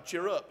talking about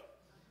cheer up.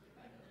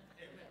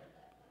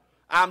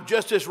 I'm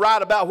just as right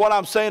about what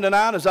I'm saying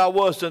tonight as I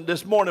was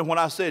this morning when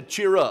I said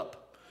cheer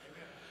up.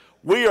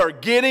 We are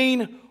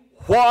getting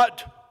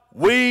what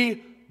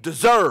we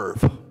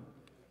deserve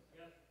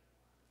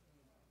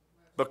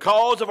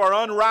because of our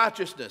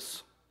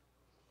unrighteousness.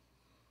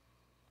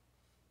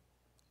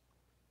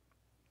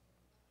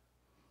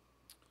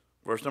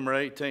 Verse number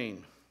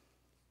 18,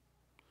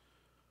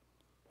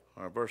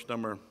 or verse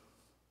number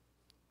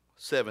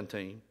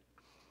 17.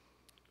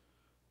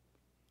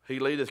 He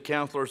leadeth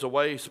counselors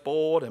away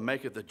spoiled, and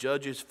maketh the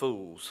judges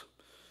fools.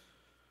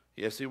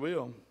 Yes, he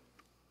will.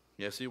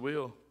 Yes, he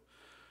will.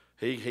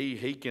 He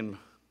can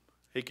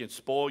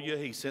spoil you.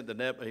 He sent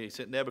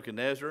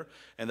Nebuchadnezzar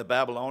and the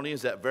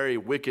Babylonians, that very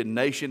wicked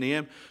nation,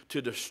 in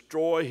to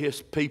destroy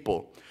his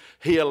people.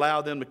 He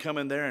allowed them to come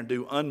in there and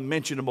do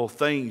unmentionable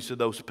things to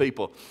those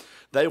people.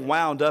 They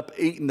wound up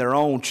eating their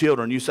own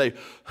children. You say,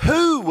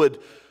 who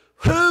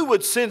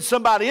would send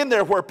somebody in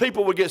there where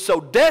people would get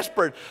so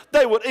desperate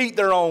they would eat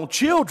their own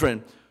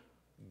children?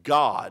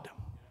 God.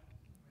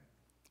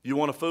 You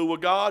want to fool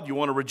with God? You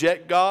want to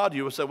reject God?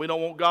 You would say, we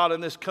don't want God in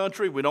this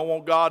country. We don't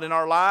want God in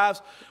our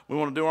lives. We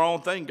want to do our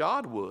own thing.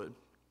 God would.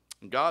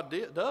 And God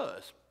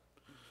does.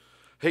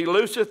 He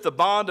looseth the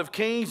bond of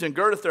kings and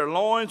girdeth their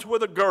loins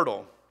with a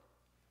girdle.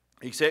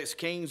 He sets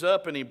kings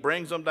up and he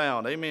brings them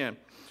down. Amen.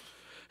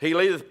 He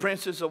leadeth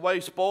princes away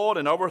spoiled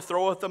and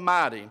overthroweth the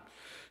mighty.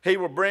 He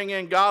will bring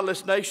in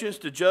godless nations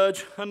to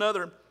judge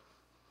another.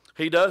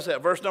 He does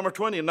that. Verse number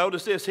 20,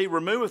 notice this. He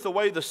removeth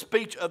away the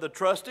speech of the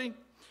trusty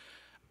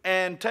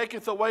and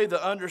taketh away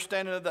the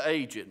understanding of the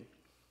aged.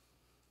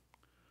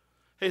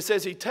 He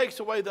says he takes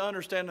away the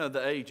understanding of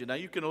the aged. Now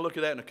you can look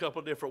at that in a couple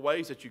of different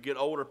ways, that you get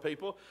older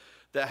people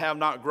that have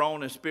not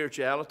grown in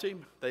spirituality.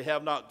 They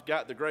have not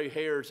got the gray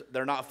hairs.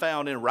 They're not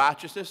found in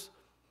righteousness.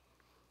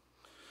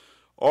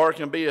 Or it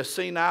can be a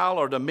senile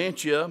or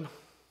dementia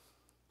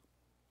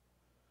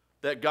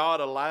that God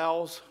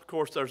allows. Of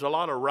course, there's a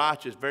lot of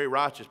righteous, very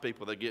righteous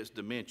people that gets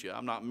dementia.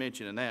 I'm not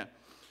mentioning that.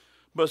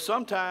 But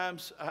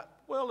sometimes,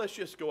 well, let's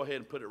just go ahead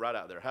and put it right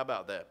out there. How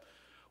about that?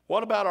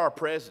 What about our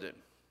president?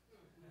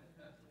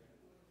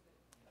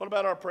 What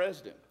about our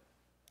president?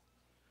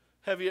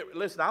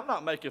 Listen, I'm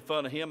not making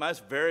fun of him. That's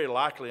very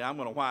likely I'm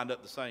going to wind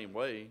up the same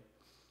way.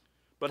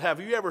 But have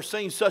you ever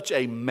seen such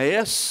a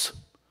mess?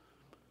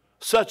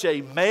 Such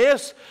a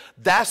mess?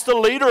 That's the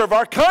leader of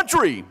our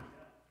country.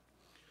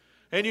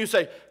 And you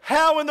say,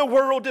 how in the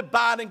world did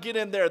Biden get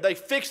in there? They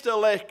fixed the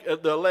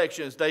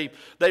elections. They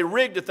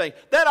rigged the thing.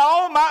 That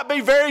all might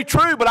be very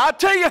true, but I'll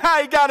tell you how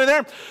he got in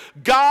there.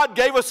 God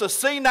gave us a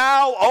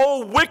senile,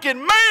 old, wicked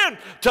man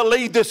to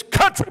lead this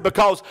country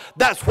because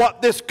that's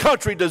what this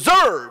country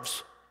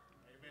deserves.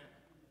 Amen.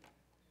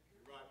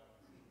 You're right.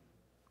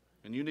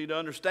 And you need to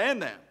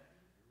understand that.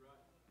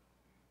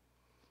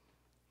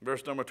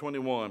 Verse number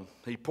 21,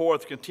 he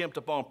poureth contempt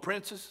upon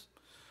princes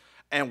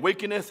and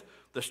weakeneth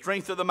the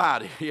strength of the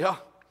mighty. Yeah.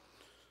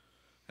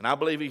 And I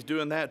believe he's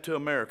doing that to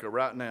America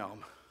right now.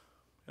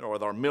 You know,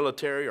 with our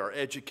military, our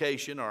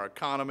education, our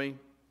economy.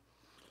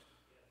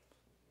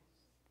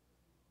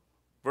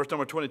 Verse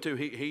number 22,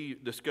 he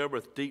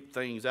discovereth deep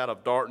things out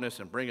of darkness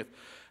and bringeth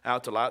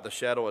out to light the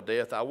shadow of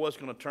death. I was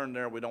going to turn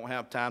there. We don't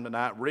have time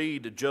tonight.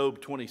 Read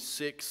Job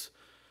 26.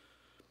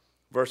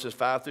 Verses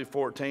 5 through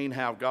 14,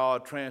 how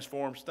God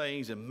transforms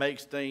things and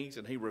makes things,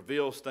 and he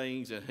reveals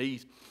things, and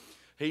he's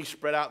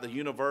spread out the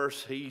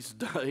universe. He's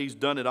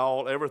done it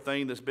all.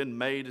 Everything that's been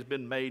made has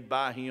been made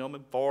by him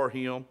and for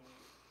him.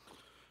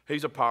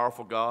 He's a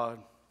powerful God.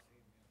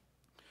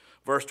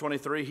 Verse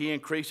 23, he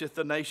increaseth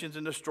the nations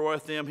and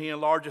destroyeth them. He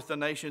enlargeth the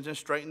nations and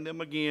straighteneth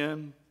them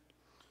again.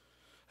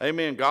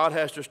 Amen. God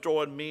has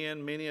destroyed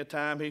men many a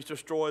time. He's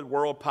destroyed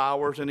world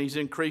powers, and he's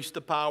increased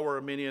the power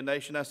of many a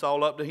nation. That's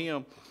all up to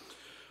him.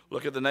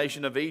 Look at the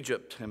nation of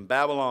Egypt and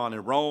Babylon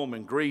and Rome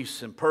and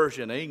Greece and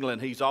Persia and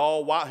England. He's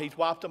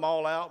wiped them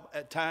all out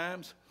at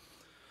times.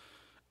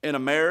 And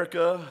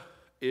America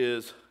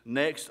is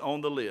next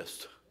on the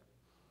list.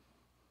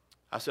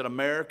 I said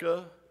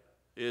America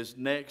is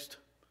next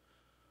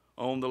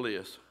on the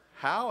list.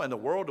 How in the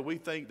world do we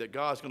think that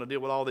God's going to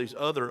deal with all these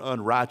other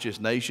unrighteous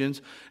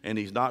nations and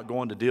he's not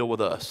going to deal with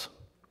us?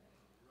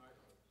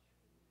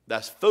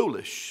 That's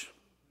foolish.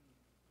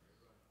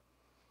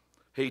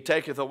 He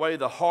taketh away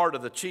the heart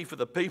of the chief of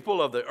the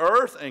people of the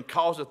earth and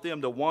causeth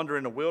them to wander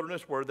in the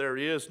wilderness where there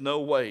is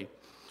no way.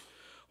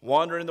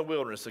 Wander in the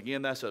wilderness.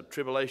 Again, that's a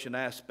tribulation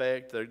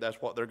aspect.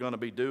 That's what they're going to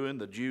be doing,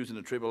 the Jews in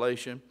the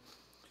tribulation.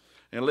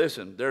 And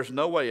listen, there's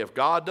no way. If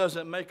God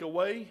doesn't make a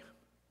way,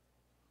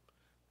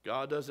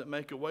 God doesn't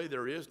make a way,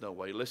 there is no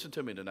way. Listen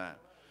to me tonight.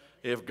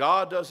 If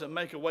God doesn't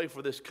make a way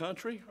for this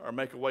country or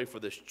make a way for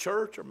this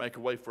church or make a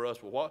way for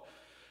us, well, what?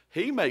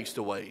 He makes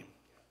the way.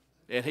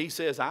 And he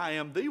says, I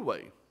am the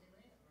way.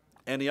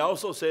 And he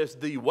also says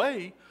the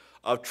way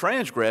of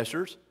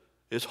transgressors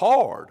is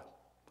hard.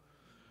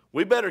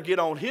 We better get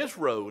on his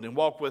road and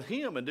walk with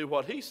him and do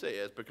what he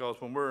says, because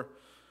when we're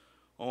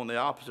on the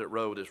opposite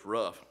road, it's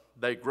rough.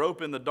 They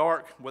grope in the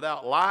dark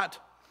without light,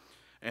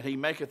 and he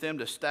maketh them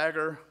to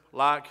stagger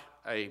like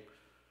a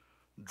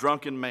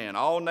drunken man.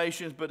 All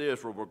nations but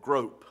Israel will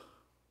grope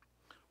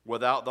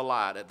without the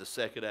light at the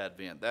second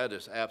advent. That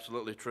is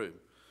absolutely true.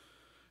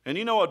 And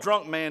you know, a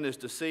drunk man is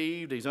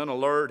deceived, he's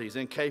unalert, he's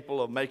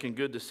incapable of making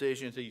good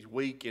decisions, he's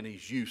weak, and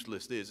he's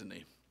useless, isn't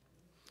he?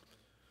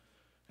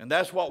 And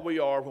that's what we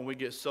are when we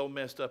get so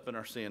messed up in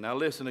our sin. Now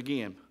listen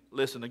again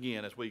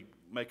as we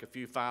make a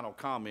few final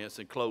comments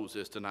and close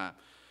this tonight.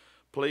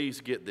 Please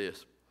get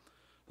this.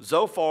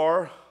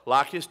 Zophar,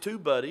 like his two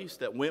buddies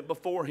that went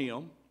before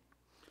him,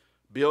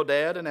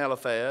 Bildad and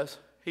Eliphaz,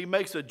 he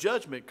makes a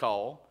judgment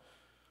call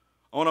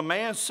on a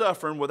man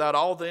suffering without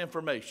all the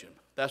information.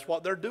 That's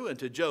what they're doing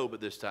to Job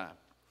at this time.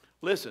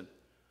 Listen,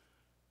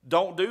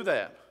 don't do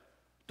that.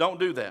 Don't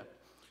do that.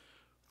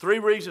 3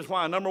 reasons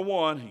why. Number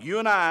 1, you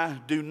and I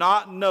do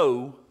not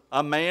know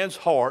a man's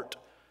heart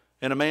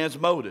and a man's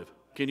motive.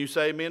 Can you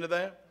say amen to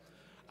that?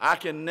 I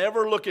can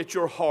never look at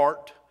your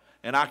heart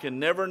and I can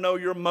never know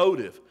your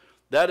motive.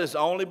 That is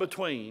only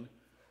between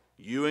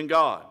you and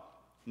God.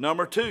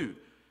 Number 2,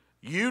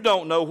 you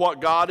don't know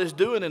what God is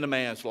doing in a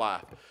man's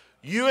life.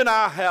 You and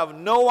I have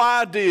no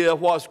idea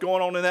what's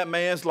going on in that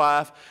man's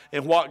life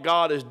and what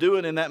God is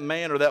doing in that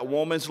man or that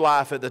woman's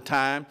life at the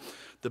time.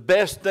 The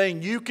best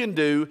thing you can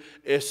do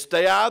is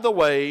stay out of the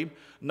way,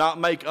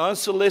 not make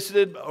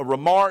unsolicited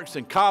remarks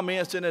and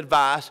comments and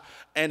advice.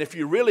 And if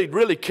you really,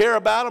 really care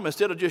about them,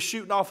 instead of just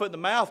shooting off at the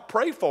mouth,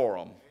 pray for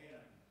them.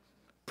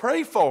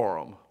 Pray for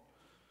them.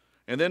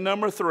 And then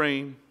number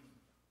 3,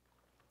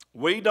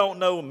 we don't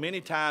know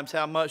many times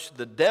how much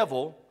the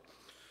devil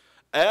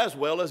as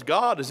well as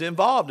God is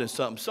involved in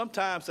something.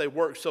 Sometimes they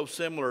work so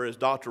similar, as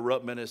Dr.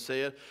 Ruttman has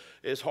said,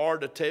 it's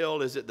hard to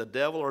tell, is it the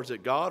devil or is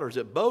it God or is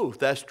it both?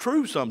 That's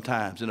true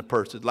sometimes in a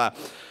person's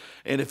life.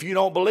 And if you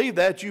don't believe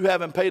that, you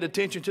haven't paid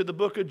attention to the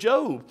book of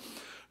Job.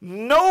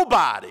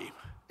 Nobody,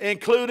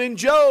 including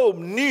Job,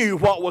 knew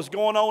what was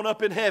going on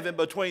up in heaven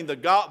between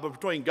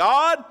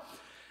God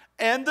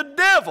and the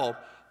devil,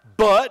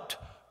 but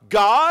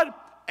God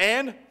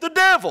and the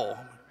devil.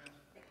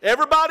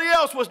 Everybody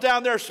else was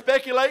down there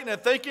speculating and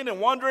thinking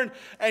and wondering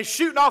and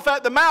shooting off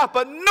at the mouth,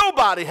 but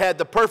nobody had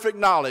the perfect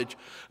knowledge,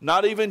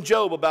 not even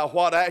Job, about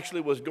what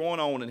actually was going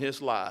on in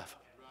his life.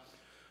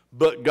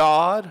 But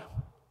God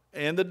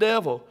and the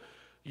devil.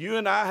 You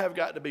and I have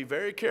got to be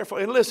very careful.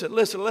 And listen,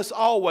 let's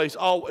always,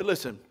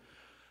 listen.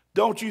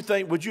 Don't you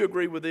think, would you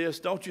agree with this?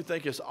 Don't you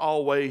think it's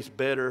always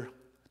better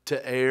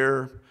to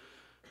err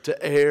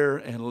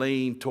and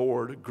lean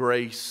toward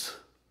grace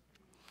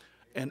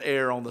and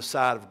err on the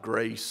side of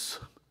grace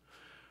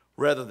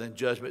rather than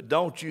judgment?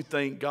 Don't you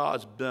think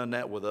God's done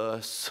that with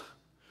us?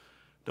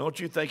 Don't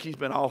you think he's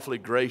been awfully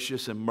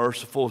gracious and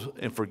merciful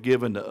and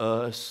forgiving to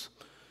us?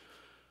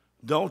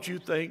 Don't you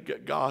think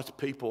that God's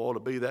people ought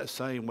to be that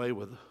same way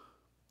with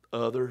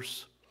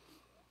others?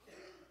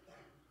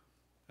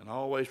 And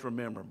always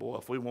remember, boy,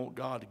 if we want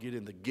God to get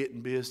in the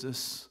getting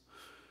business,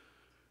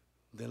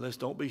 then let's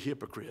don't be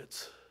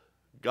hypocrites.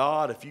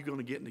 God, if you're going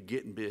to get in the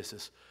getting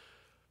business,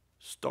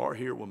 start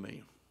here with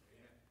me.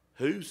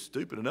 Who's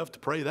stupid enough to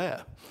pray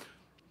that?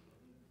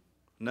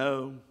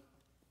 No,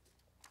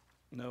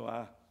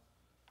 I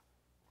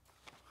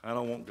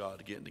don't want God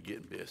to get in the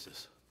getting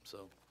business.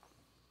 So,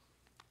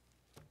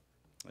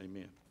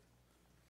 amen.